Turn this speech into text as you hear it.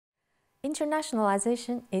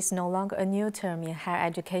Internationalization is no longer a new term in higher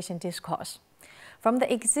education discourse. From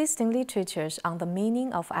the existing literatures on the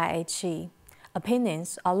meaning of IHE,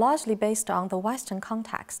 opinions are largely based on the Western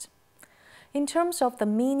context. In terms of the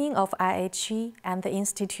meaning of IHE and the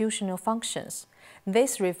institutional functions,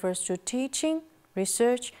 this refers to teaching,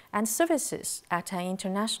 research, and services at an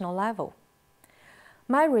international level.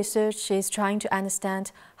 My research is trying to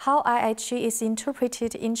understand how IHE is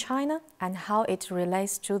interpreted in China and how it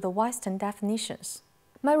relates to the Western definitions.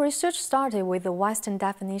 My research started with the Western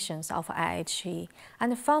definitions of IHE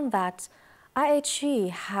and found that IHE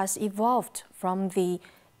has evolved from the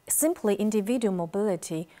simply individual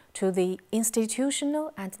mobility to the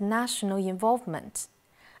institutional and national involvement.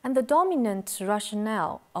 And the dominant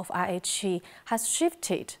rationale of IHE has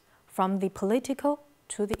shifted from the political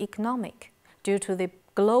to the economic due to the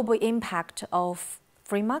global impact of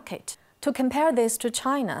free market. To compare this to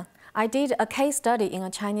China, I did a case study in a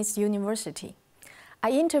Chinese university.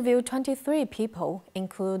 I interviewed 23 people,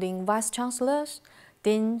 including vice chancellors,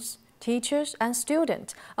 deans, teachers, and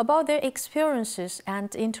students, about their experiences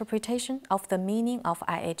and interpretation of the meaning of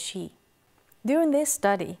IHE. During this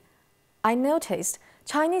study, I noticed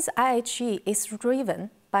Chinese IHE is driven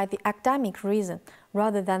by the academic reason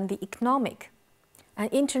rather than the economic.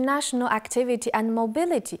 And international activity and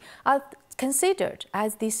mobility are considered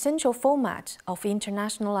as the central format of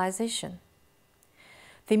internationalization.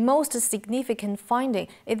 The most significant finding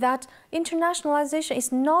is that internationalization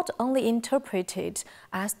is not only interpreted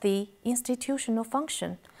as the institutional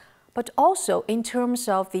function, but also in terms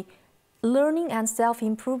of the learning and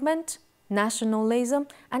self-improvement, nationalism,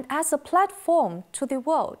 and as a platform to the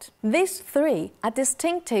world. These three are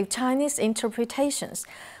distinctive Chinese interpretations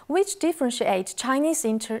which differentiate Chinese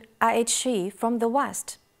IHE from the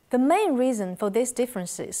West. The main reason for these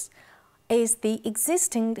differences is the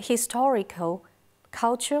existing historical,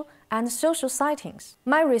 cultural, and social settings.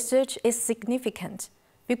 My research is significant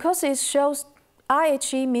because it shows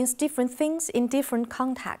IHE means different things in different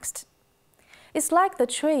contexts. It's like the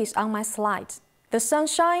trees on my slide. The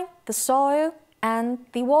sunshine, the soil, and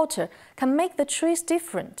the water can make the trees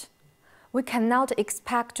different. We cannot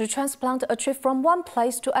expect to transplant a tree from one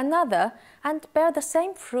place to another and bear the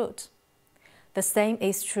same fruit. The same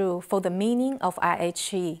is true for the meaning of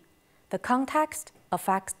IHE. The context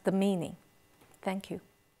affects the meaning. Thank you.